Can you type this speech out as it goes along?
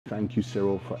Thank you,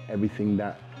 Cyril, for everything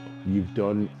that you've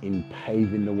done in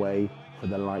paving the way for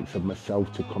the likes of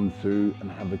myself to come through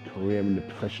and have a career in the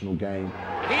professional game.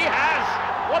 He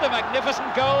has! What a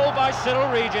magnificent goal by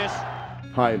Cyril Regis.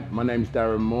 Hi, my name's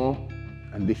Darren Moore,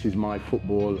 and this is my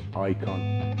football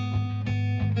icon.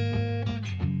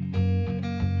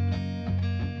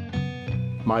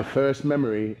 My first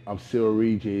memory of Cyril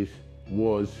Regis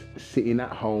was sitting at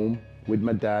home with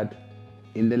my dad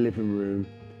in the living room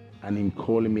and him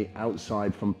calling me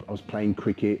outside from, I was playing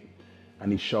cricket,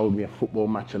 and he showed me a football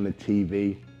match on the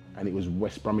TV, and it was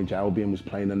West Bromwich Albion was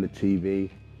playing on the TV.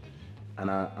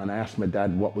 And I asked my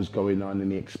dad what was going on,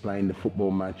 and he explained the football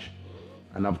match.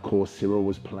 And of course, Cyril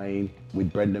was playing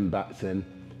with Brendan Batson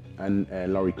and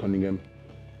Laurie Cunningham.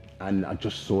 And I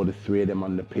just saw the three of them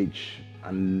on the pitch,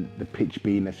 and the pitch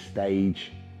being a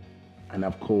stage, and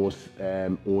of course,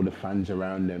 all the fans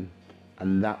around them.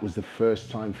 And that was the first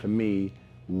time for me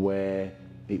where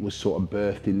it was sort of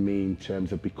birthed in me in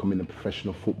terms of becoming a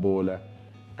professional footballer,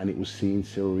 and it was seeing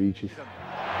Cyril Regis.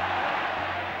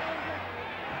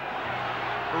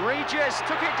 Regis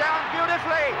took it down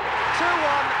beautifully,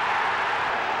 2-1.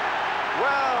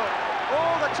 Well,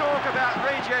 all the talk about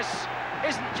Regis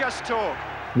isn't just talk.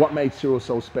 What made Cyril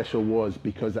so special was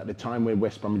because at the time when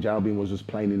West Bromwich Albion was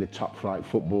playing in the top flight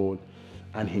football,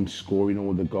 and him scoring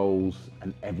all the goals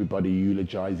and everybody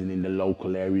eulogising in the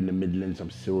local area in the Midlands of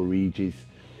Cyril Regis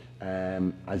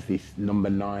as this number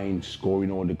 9 scoring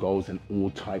all the goals and all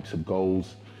types of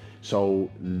goals. So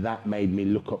that made me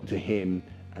look up to him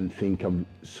and think of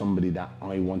somebody that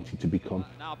I wanted to become.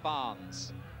 Now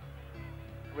Barnes.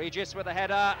 Regis with a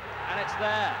header, and it's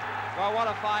there. Well, what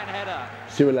a fine header.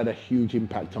 Cyril had a huge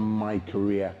impact on my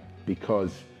career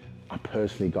because I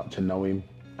personally got to know him,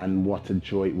 and what a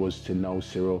joy it was to know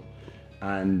Cyril.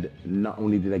 And not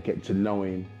only did I get to know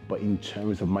him, but in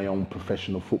terms of my own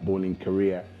professional footballing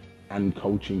career and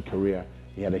coaching career,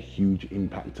 he had a huge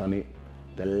impact on it.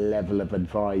 The level of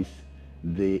advice,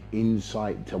 the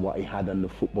insight to what he had on the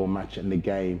football match and the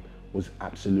game was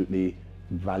absolutely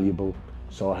valuable.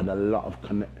 So I had a lot of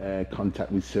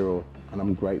contact with Cyril, and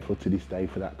I'm grateful to this day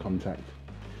for that contact.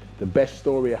 The best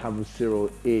story I have with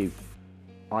Cyril is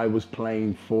I was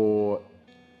playing for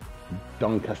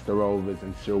Doncaster Rovers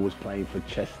and Cyril was playing for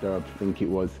Chester, I think it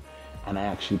was, and I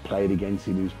actually played against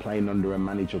him. He was playing under a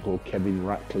manager called Kevin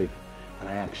Ratcliffe, and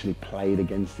I actually played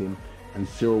against him. And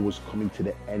Cyril was coming to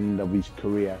the end of his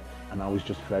career, and I was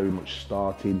just very much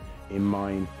starting in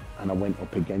mine, and I went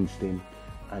up against him.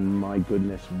 And my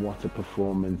goodness, what a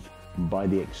performance by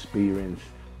the experienced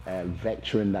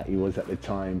veteran that he was at the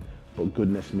time. But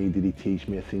goodness me, did he teach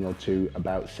me a thing or two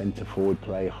about centre forward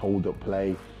play, hold up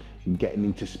play, getting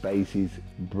into spaces,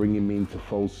 bringing me into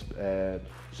false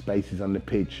spaces on the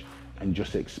pitch, and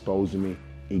just exposing me.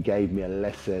 He gave me a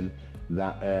lesson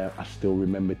that I still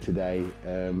remember today,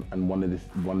 and one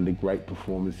of the great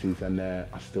performances, and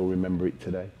I still remember it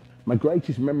today. My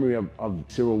greatest memory of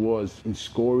Cyril was in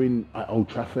scoring at Old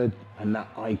Trafford, and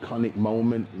that iconic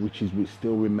moment, which is we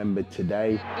still remember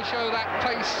today. To show that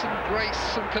pace and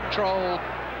grace and control.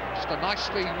 Just a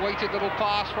nicely weighted little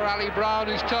pass for Ali Brown,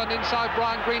 who's turned inside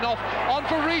Brian Greenoff. On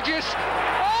for Regis.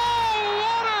 Oh,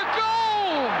 what a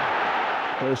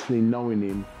goal! Personally knowing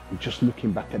him, and just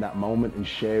looking back at that moment and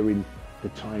sharing the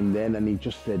time then, and he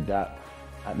just said that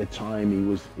at the time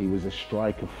he was a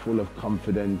striker full of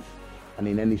confidence, and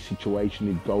in any situation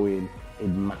he'd go in,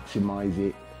 he'd maximise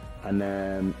it,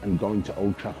 and going to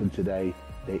Old Trafford today,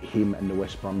 him and the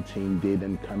West Brom team did,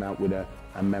 and come out with a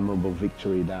memorable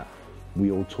victory that we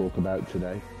all talk about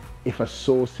today. If I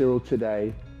saw Cyril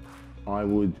today, I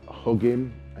would hug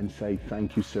him and say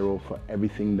thank you, Cyril, for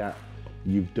everything that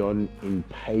you've done in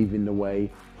paving the way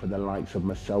for the likes of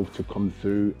myself to come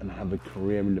through and have a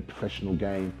career in the professional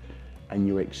game, and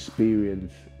your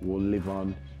experience will live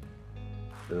on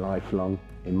lifelong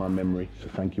in my memory. So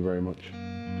thank you very much.